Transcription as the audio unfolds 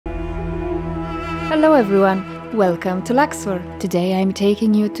Hello everyone, welcome to Luxor. Today I'm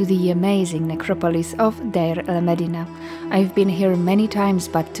taking you to the amazing necropolis of Deir el-Medina. I've been here many times,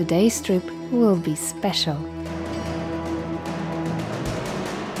 but today's trip will be special.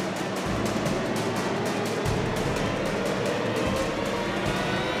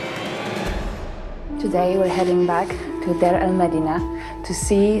 Today we're heading back to Deir el-Medina to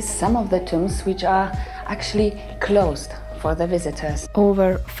see some of the tombs which are actually closed for the visitors.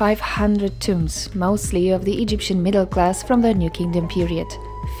 Over 500 tombs, mostly of the Egyptian middle class from the New Kingdom period.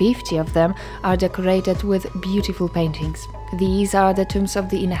 50 of them are decorated with beautiful paintings. These are the tombs of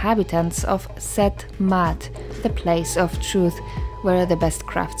the inhabitants of Set Mat, the place of truth, where the best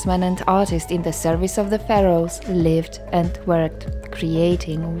craftsmen and artists in the service of the pharaohs lived and worked,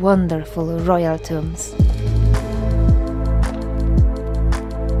 creating wonderful royal tombs.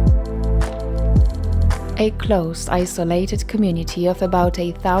 A close, isolated community of about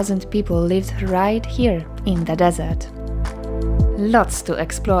 1,000 people lived right here in the desert. Lots to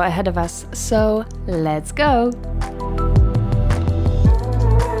explore ahead of us, so let's go!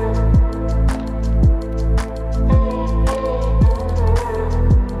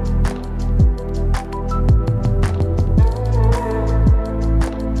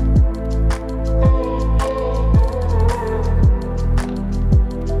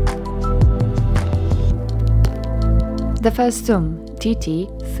 The first tomb,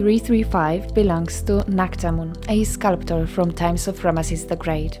 TT335, belongs to Nakhtamon, a sculptor from times of Ramesses the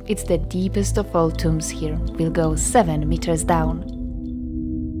Great. It's the deepest of all tombs here. We'll go 7 meters down.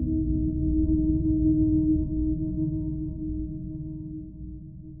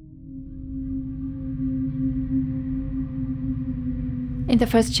 In the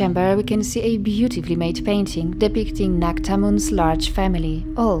first chamber we can see a beautifully made painting depicting Nakhtamon's large family,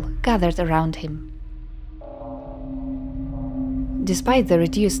 all gathered around him. Despite the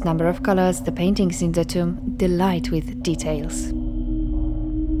reduced number of colors, the paintings in the tomb delight with details.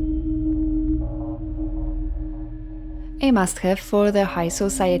 A must-have for the high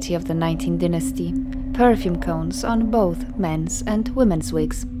society of the 19th dynasty, perfume cones on both men's and women's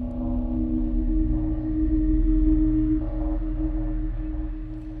wigs.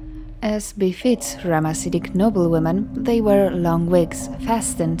 As befits Ramessidic noblewomen, they wear long wigs,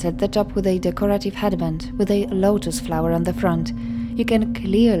 fastened at the top with a decorative headband with a lotus flower on the front. You can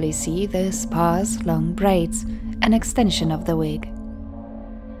clearly see the sparse, long braids, an extension of the wig.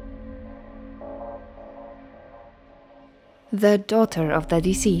 The daughter of the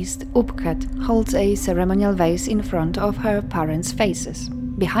deceased, Upkat, holds a ceremonial vase in front of her parents' faces.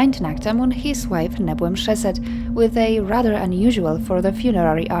 Behind Nakhtamon, his wife Ramesses, with a rather unusual for the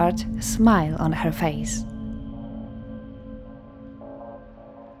funerary art smile on her face.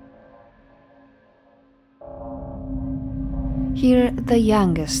 Here the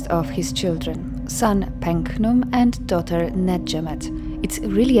youngest of his children, son Penknum and daughter Nedjemet. It's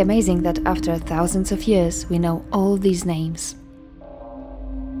really amazing that after thousands of years we know all these names.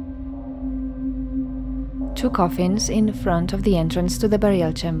 2 coffins in front of the entrance to the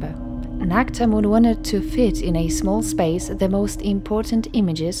burial chamber. Nakhtamon wanted to fit in a small space the most important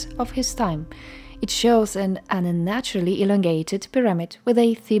images of his time. It shows an unnaturally elongated pyramid with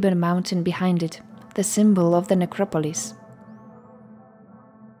a Theban mountain behind it, the symbol of the necropolis.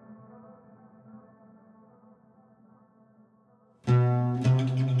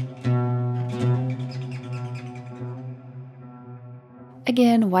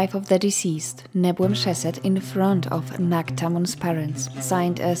 Again, wife of the deceased, Ramesses in front of Nakhtamon's parents,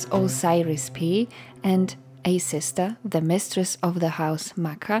 signed as Osiris P, and a sister, the mistress of the house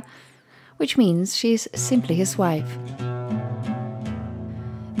Makka, which means she is simply his wife.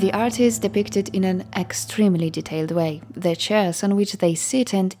 The art is depicted in an extremely detailed way, the chairs on which they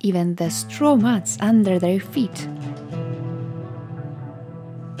sit and even the straw mats under their feet.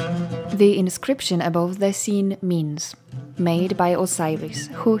 The inscription above the scene means, made by Osiris,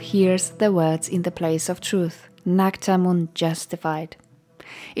 who hears the words in the place of truth, Nakhtamon justified.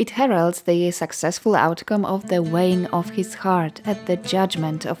 It heralds the successful outcome of the weighing of his heart at the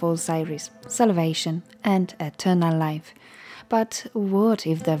judgment of Osiris, salvation and eternal life. But what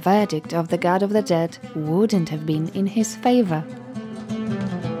if the verdict of the god of the dead wouldn't have been in his favor?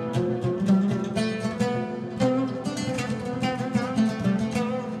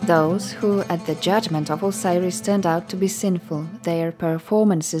 Those who, at the judgment of Osiris, turned out to be sinful, their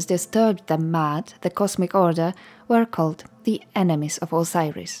performances disturbed the Mad, the cosmic order, were called the enemies of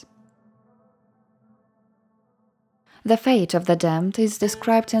Osiris. The fate of the damned is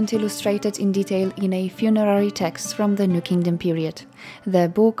described and illustrated in detail in a funerary text from the New Kingdom period, the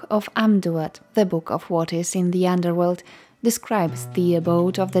Book of Amduat, the book of what is in the underworld, describes the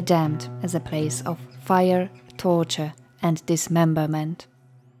abode of the damned as a place of fire, torture, and dismemberment.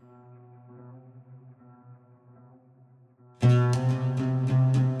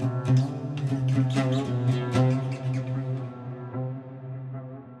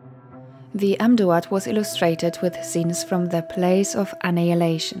 The Amduat was illustrated with scenes from the place of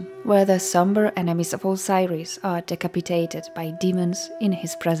annihilation, where the somber enemies of Osiris are decapitated by demons in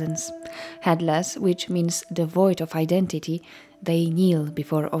his presence. Headless, which means devoid of identity, they kneel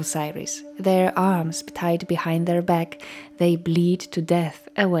before Osiris. Their arms tied behind their back, they bleed to death,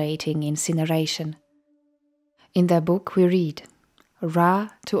 awaiting incineration. In the book we read, Ra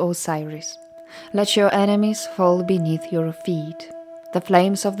to Osiris, let your enemies fall beneath your feet. The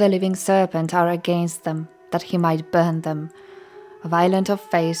flames of the living serpent are against them, that he might burn them. Violent of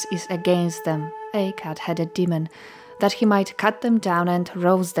face is against them, a cat-headed demon, that he might cut them down and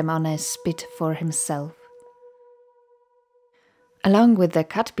roast them on a spit for himself. Along with the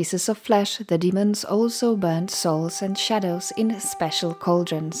cut pieces of flesh, the demons also burned souls and shadows in special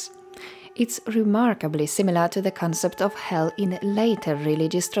cauldrons. It's remarkably similar to the concept of hell in later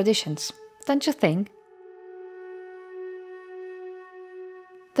religious traditions, don't you think?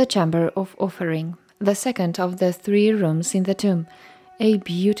 The Chamber of Offering, the second of the 3 rooms in the tomb, a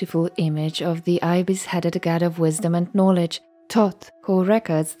beautiful image of the ibis-headed god of wisdom and knowledge, Thoth, who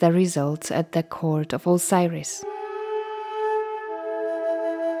records the results at the court of Osiris.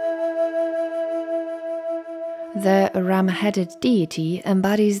 The ram-headed deity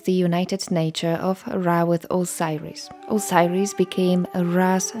embodies the united nature of Ra with Osiris. Osiris became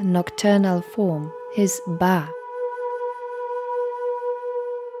Ra's nocturnal form, his Ba.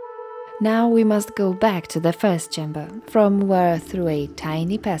 Now we must go back to the first chamber, from where through a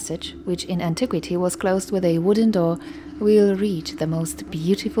tiny passage, which in antiquity was closed with a wooden door, we'll reach the most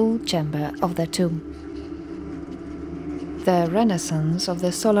beautiful chamber of the tomb. The renaissance of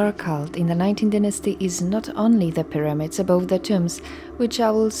the solar cult in the 19th dynasty is not only the pyramids above the tombs, which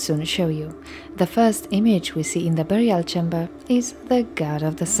I will soon show you. The first image we see in the burial chamber is the god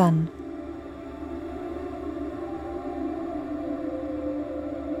of the sun.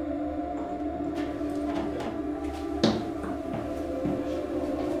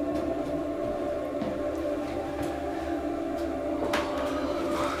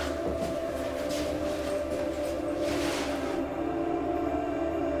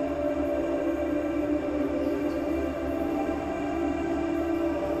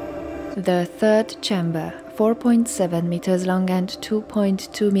 The third chamber, 4.7 meters long and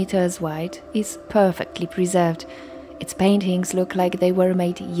 2.2 meters wide, is perfectly preserved. Its paintings look like they were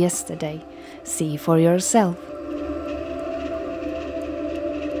made yesterday. See for yourself.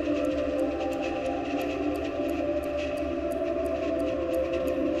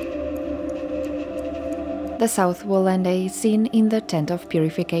 The south wall and a scene in the tent of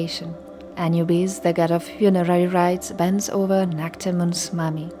purification. Anubis, the god of funerary rites, bends over Nakhtamun's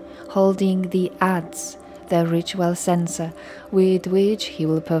mummy, holding the adze, the ritual censer, with which he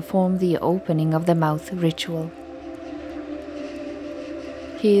will perform the opening of the mouth ritual.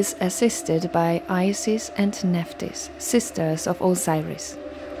 He is assisted by Isis and Nephthys, sisters of Osiris.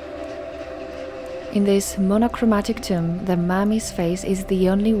 In this monochromatic tomb, the mummy's face is the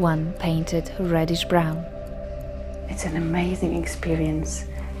only one painted reddish-brown. It's an amazing experience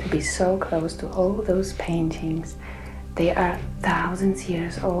to be so close to all those paintings. They are thousands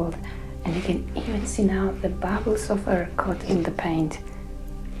years old, and you can even see now the bubbles of earth caught in the paint.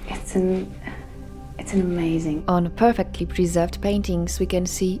 It's an amazing. On perfectly preserved paintings we can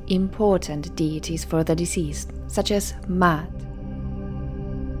see important deities for the deceased, such as Maat.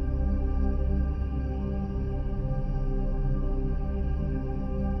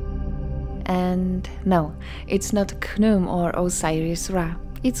 And no, it's not Khnum or Osiris Ra.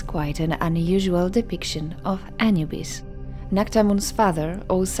 It's quite an unusual depiction of Anubis. Nakhtamun's father,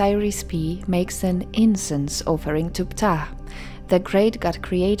 Osiris P, makes an incense offering to Ptah. The great god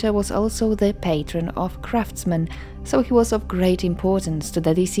creator was also the patron of craftsmen, so he was of great importance to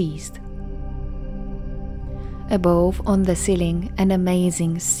the deceased. Above, on the ceiling, an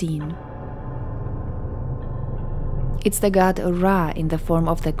amazing scene. It's the god Ra in the form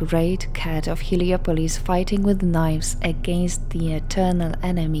of the great cat of Heliopolis fighting with knives against the eternal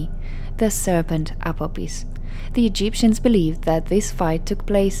enemy, the serpent Apopis. The Egyptians believed that this fight took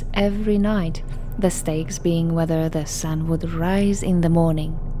place every night, the stakes being whether the sun would rise in the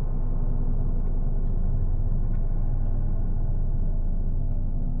morning.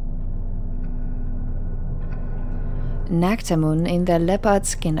 Nakhtamun in the leopard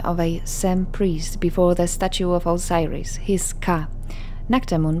skin of a Sem priest before the statue of Osiris, his Ka.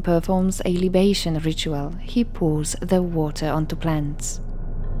 Nakhtamon performs a libation ritual. He pours the water onto plants.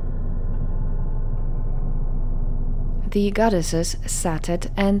 The goddesses Satet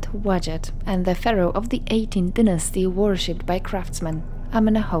and Wadjet, and the pharaoh of the 18th dynasty worshipped by craftsmen,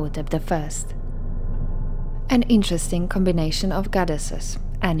 Amenhotep I. An interesting combination of goddesses,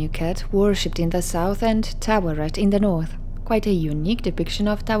 Anuket worshipped in the south and Taweret in the north. Quite a unique depiction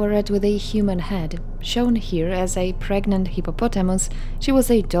of Taweret with a human head. Shown here as a pregnant hippopotamus, she was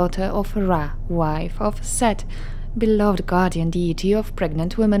a daughter of Ra, wife of Set, beloved guardian deity of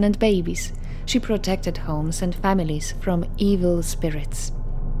pregnant women and babies. She protected homes and families from evil spirits.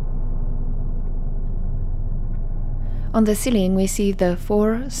 On the ceiling we see the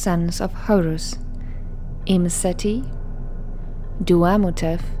 4 sons of Horus: Imseti,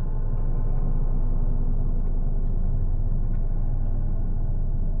 Duamutef,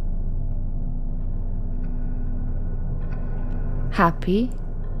 Happy,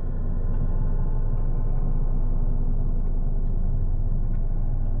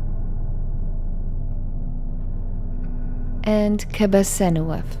 and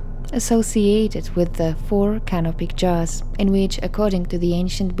Kebesenuef, associated with the 4 canopic jars, in which, according to the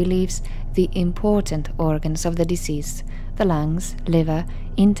ancient beliefs, the important organs of the deceased, the lungs, liver,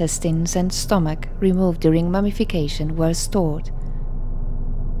 intestines and stomach removed during mummification, were stored.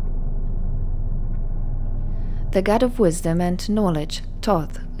 The god of wisdom and knowledge,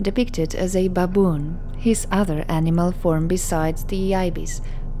 Thoth, depicted as a baboon, his other animal form besides the ibis,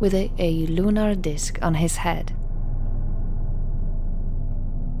 with a lunar disc on his head.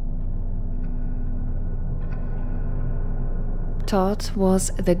 Thoth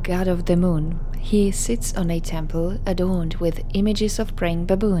was the god of the moon. He sits on a temple adorned with images of praying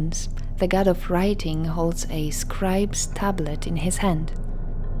baboons. The god of writing holds a scribe's tablet in his hand.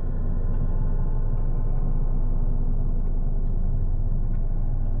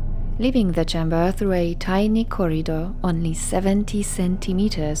 Leaving the chamber through a tiny corridor, only 70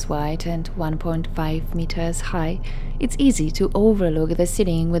 centimeters wide and 1.5 meters high, it's easy to overlook the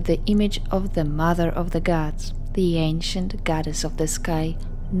ceiling with the image of the Mother of the Gods, the ancient goddess of the sky,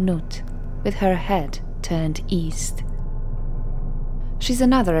 Nut, with her head turned east. She's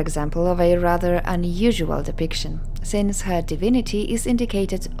another example of a rather unusual depiction, since her divinity is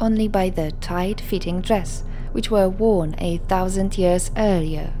indicated only by the tight-fitting dress, which were worn 1,000 years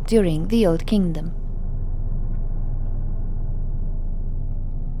earlier during the Old Kingdom.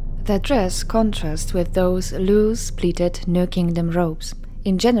 The dress contrasts with those loose, pleated New Kingdom robes.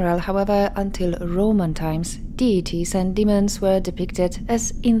 In general, however, until Roman times, deities and demons were depicted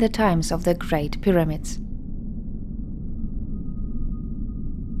as in the times of the Great Pyramids.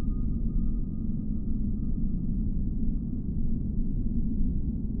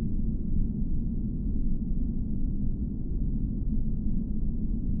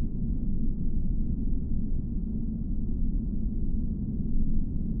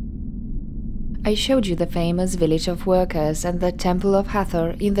 I showed you the famous village of workers and the temple of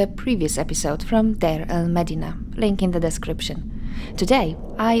Hathor in the previous episode from Deir el-Medina, link in the description. Today,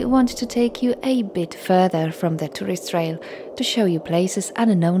 I want to take you a bit further from the tourist trail to show you places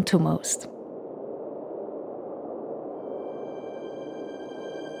unknown to most.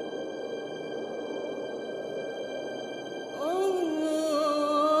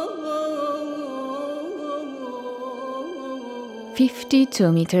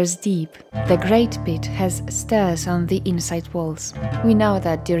 "52 meters deep, the Great Pit has stairs on the inside walls. We know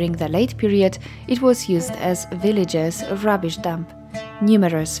that during the late period it was used as villagers' rubbish dump.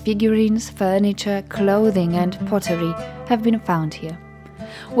 Numerous figurines, furniture, clothing and pottery have been found here.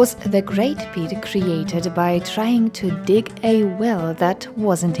 Was the Great Pit created by trying to dig a well that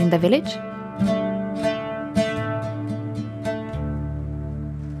wasn't in the village?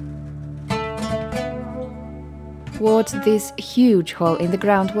 What this huge hole in the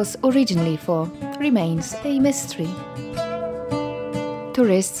ground was originally for remains a mystery.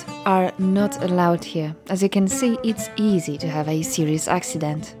 Tourists are not allowed here. As you can see, it's easy to have a serious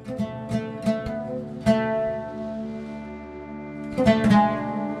accident.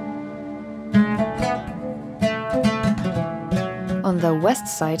 On the west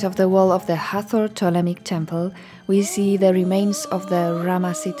side of the wall of the Hathor Ptolemaic temple, we see the remains of the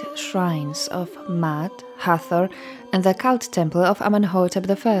Ramesses shrines of Mat, Hathor, and the cult temple of Amenhotep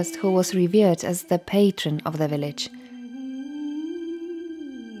I, who was revered as the patron of the village.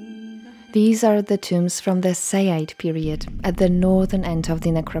 These are the tombs from the Saite period, at the northern end of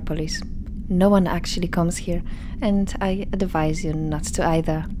the necropolis. No one actually comes here, and I advise you not to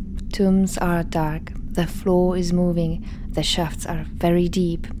either. Tombs are dark, the floor is moving, the shafts are very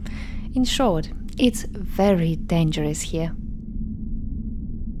deep. In short, it's very dangerous here.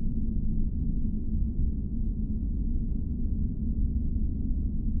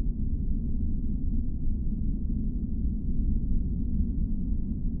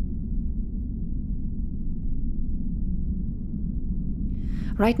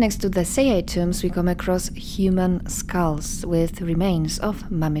 Right next to the Saite tombs we come across human skulls with remains of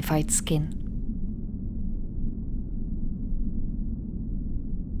mummified skin.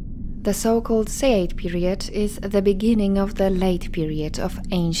 The so-called Saite period is the beginning of the late period of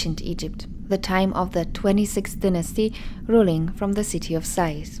ancient Egypt, the time of the 26th dynasty ruling from the city of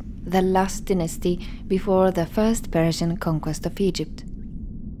Sais, the last dynasty before the first Persian conquest of Egypt.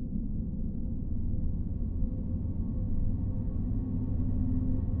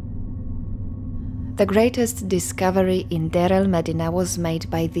 The greatest discovery in Deir el-Medina was made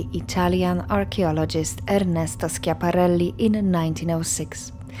by the Italian archaeologist Ernesto Schiaparelli in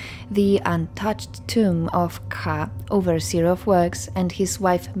 1906. The untouched tomb of Ka, overseer of works, and his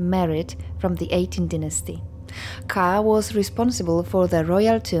wife Merit from the 18th dynasty. Ka was responsible for the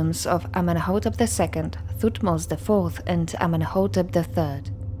royal tombs of Amenhotep II, Thutmose IV, and Amenhotep III.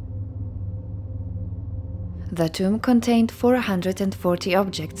 The tomb contained 440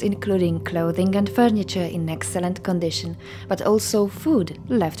 objects, including clothing and furniture in excellent condition, but also food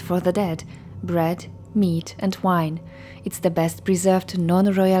left for the dead, bread, meat and wine. It's the best preserved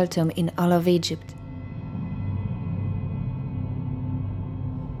non-royal tomb in all of Egypt.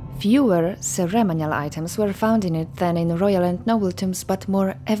 Fewer ceremonial items were found in it than in royal and noble tombs, but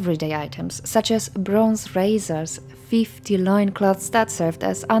more everyday items, such as bronze razors, 50 loincloths that served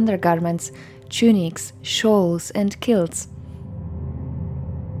as undergarments, tunics, shawls and kilts.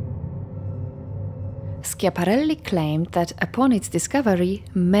 Schiaparelli claimed that upon its discovery,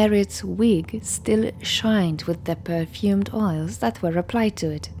 Merit's wig still shined with the perfumed oils that were applied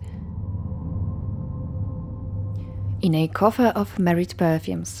to it. In a coffer of Merit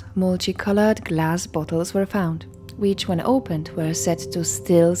perfumes, multicolored glass bottles were found, which when opened were said to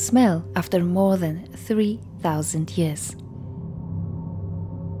still smell after more than 3,000 years.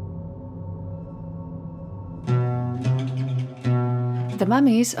 The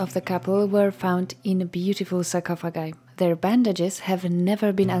mummies of the couple were found in beautiful sarcophagi. Their bandages have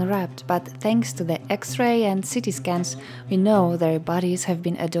never been unwrapped, but thanks to the X-ray and CT scans, we know their bodies have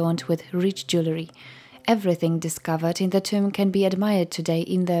been adorned with rich jewelry. Everything discovered in the tomb can be admired today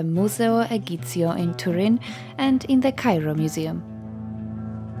in the Museo Egizio in Turin and in the Cairo Museum.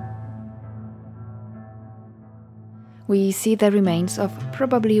 We see the remains of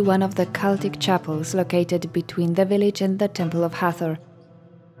probably one of the cultic chapels located between the village and the Temple of Hathor.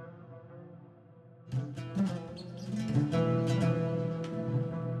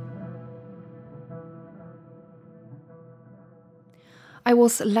 I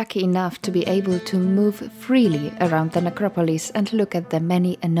was lucky enough to be able to move freely around the necropolis and look at the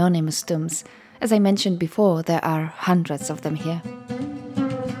many anonymous tombs. As I mentioned before, there are hundreds of them here.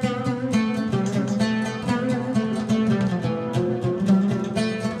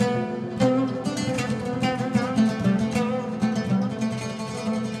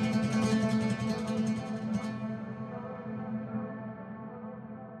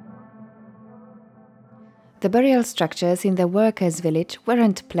 The burial structures in the workers' village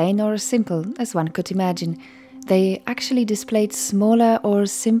weren't plain or simple, as one could imagine. They actually displayed smaller or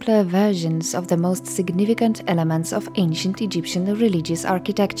simpler versions of the most significant elements of ancient Egyptian religious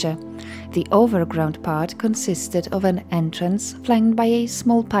architecture. The overground part consisted of an entrance flanked by a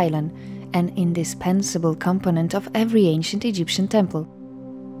small pylon, an indispensable component of every ancient Egyptian temple.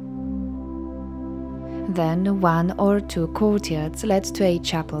 Then one or two courtyards led to a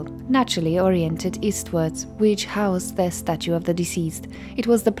chapel, naturally oriented eastwards, which housed the statue of the deceased. It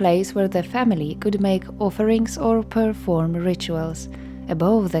was the place where the family could make offerings or perform rituals.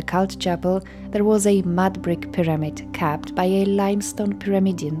 Above the cult chapel there was a mud brick pyramid capped by a limestone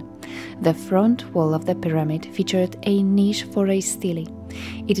pyramidion. The front wall of the pyramid featured a niche for a stele.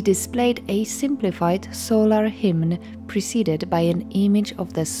 It displayed a simplified solar hymn preceded by an image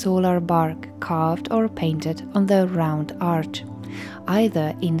of the solar bark carved or painted on the round arch.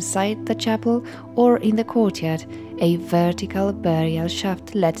 Either inside the chapel or in the courtyard, a vertical burial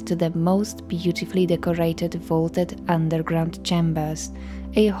shaft led to the most beautifully decorated vaulted underground chambers,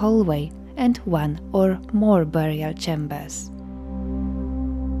 a hallway, and one or more burial chambers.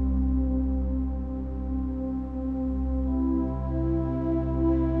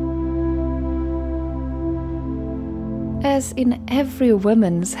 As in every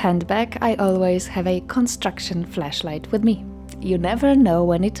woman's handbag, I always have a construction flashlight with me. You never know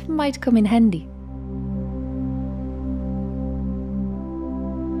when it might come in handy.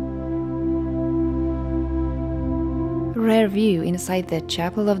 Rare view inside the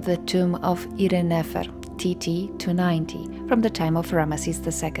chapel of the tomb of Irenefer, TT335, from the time of Ramesses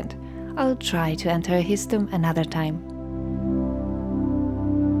II. I'll try to enter his tomb another time.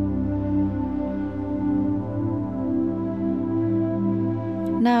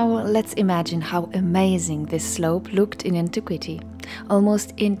 Now let's imagine how amazing this slope looked in antiquity,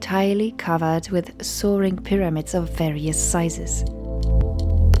 almost entirely covered with soaring pyramids of various sizes.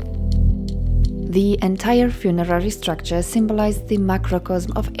 The entire funerary structure symbolized the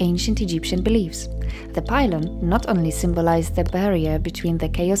macrocosm of ancient Egyptian beliefs. The pylon not only symbolized the barrier between the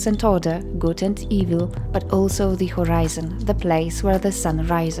chaos and order, good and evil, but also the horizon, the place where the sun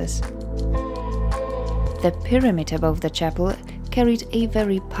rises. The pyramid above the chapel carried a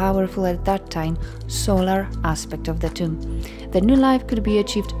very powerful at that time solar aspect of the tomb. The new life could be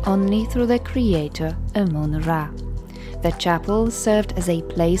achieved only through the creator, Amun-Ra. The chapel served as a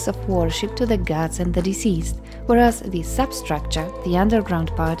place of worship to the gods and the deceased, whereas the substructure, the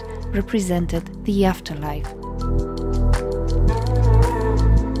underground part, represented the afterlife.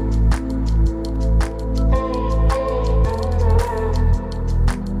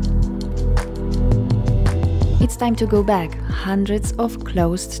 It's time to go back. Hundreds of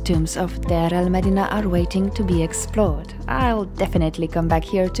closed tombs of Deir el-Medina are waiting to be explored. I'll definitely come back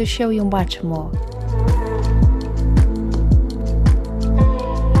here to show you much more.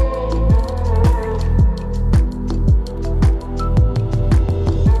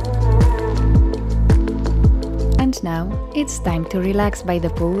 And now it's time to relax by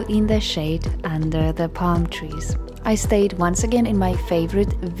the pool in the shade under the palm trees. I stayed once again in my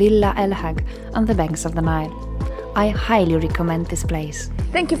favorite Villa Elhag on the banks of the Nile. I highly recommend this place.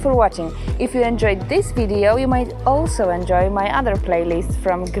 Thank you for watching. If you enjoyed this video, you might also enjoy my other playlists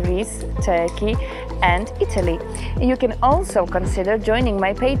from Greece, Turkey and Italy. You can also consider joining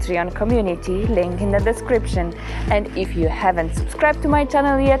my Patreon community, link in the description. And if you haven't subscribed to my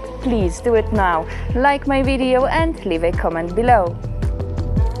channel yet, please do it now. Like my video and leave a comment below.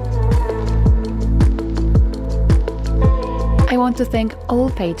 I want to thank all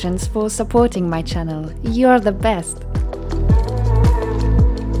patrons for supporting my channel. You're the best!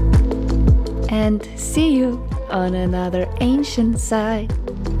 And see you on another ancient site.